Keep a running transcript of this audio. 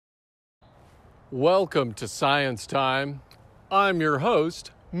Welcome to Science Time. I'm your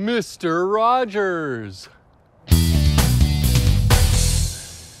host, Mr. Rogers.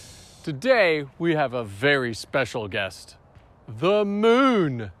 Today, we have a very special guest, the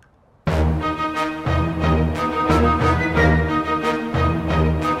moon.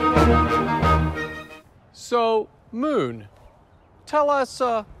 So, Moon, tell us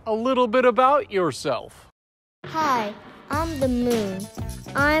a little bit about yourself. Hi, I'm the moon.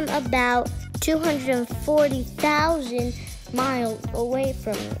 I'm about 240,000 miles away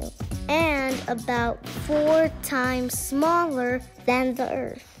from you and about 4 times smaller than the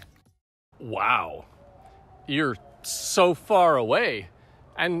Earth. Wow, you're so far away,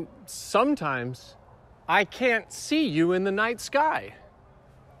 and sometimes I can't see you in the night sky.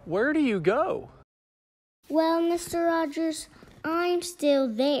 Where do you go? Well, Mr. Rogers, I'm still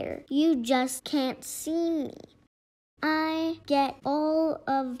there. You just can't see me. I get all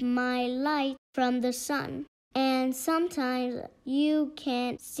of my light from the sun, and sometimes you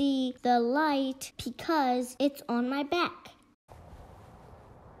can't see the light because it's on my back.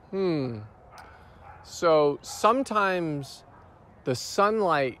 So sometimes the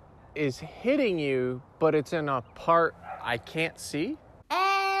sunlight is hitting you, but it's in a part I can't see?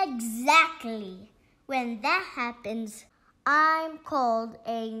 Exactly. When that happens, I'm called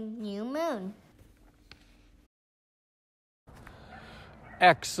a new moon.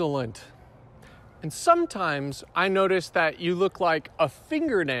 Excellent. And sometimes I notice that you look like a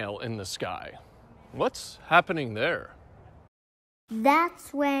fingernail in the sky. What's happening there?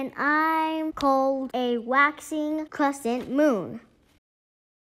 That's when I'm called a waxing crescent moon.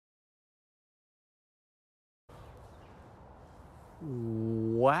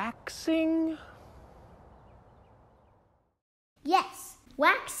 Waxing? Yes,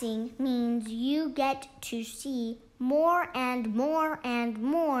 waxing means you get to see more and more and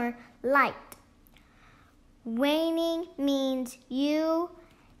more light. Waning means you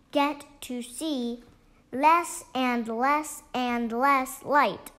get to see less and less and less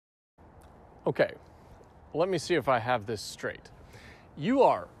light. Okay, let me see if I have this straight. You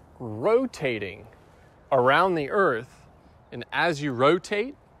are rotating around the Earth, and as you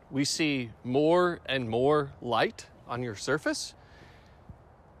rotate, we see more and more light on your surface.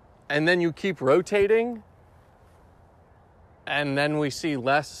 And then you keep rotating, and then we see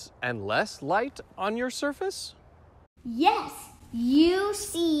less and less light on your surface? Yes, you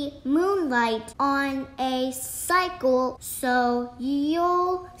see moonlight on a cycle, so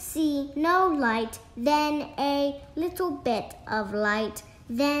you'll see no light, then a little bit of light,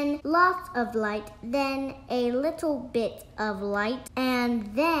 then lots of light, then a little bit of light,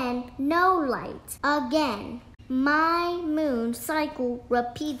 and then no light again. My moon cycle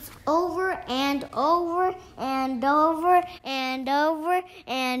repeats over and over and over and over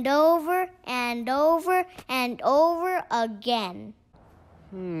and over and over and over again.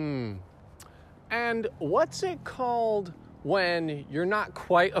 And what's it called when you're not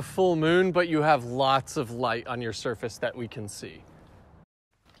quite a full moon, but you have lots of light on your surface that we can see?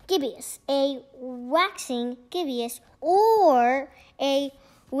 Gibbous, a waxing gibbous, or a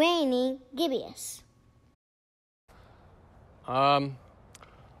waning gibbous. I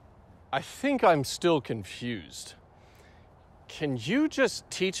think I'm still confused. Can you just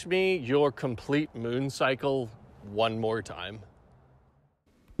teach me your complete moon cycle one more time?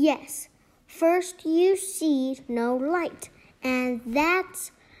 Yes. First you see no light, and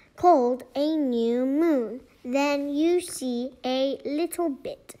that's called a new moon. Then you see a little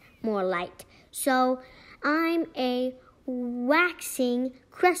bit more light. So I'm a waxing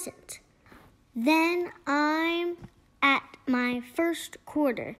crescent. Then I'm at my first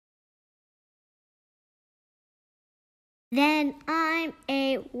quarter. Then I'm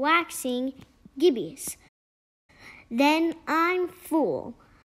a waxing gibbous. Then I'm full.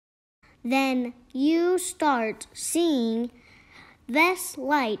 Then you start seeing less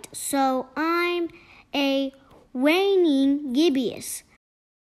light, so I'm a waning gibbous.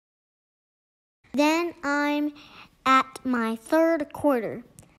 Then I'm at my third quarter.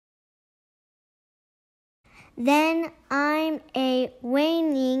 Then I'm a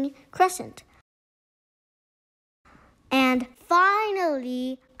waning crescent. And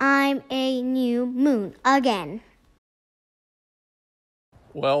finally, I'm a new moon again.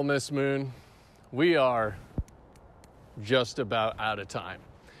 Well, Miss Moon, we are just about out of time.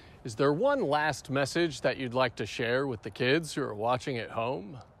 Is there one last message that you'd like to share with the kids who are watching at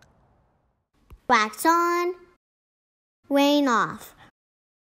home? Wax on, wane off.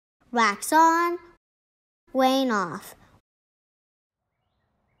 Wax on, wane off.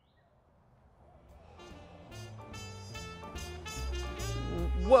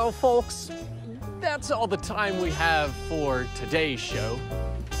 Well, folks, that's all the time we have for today's show.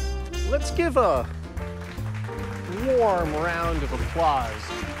 Let's give a warm round of applause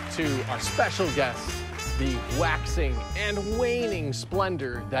to our special guest, the waxing and waning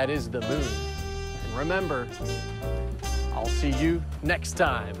splendor that is the moon. And remember, I'll see you next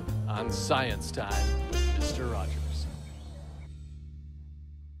time on Science Time with Mr. Rogers.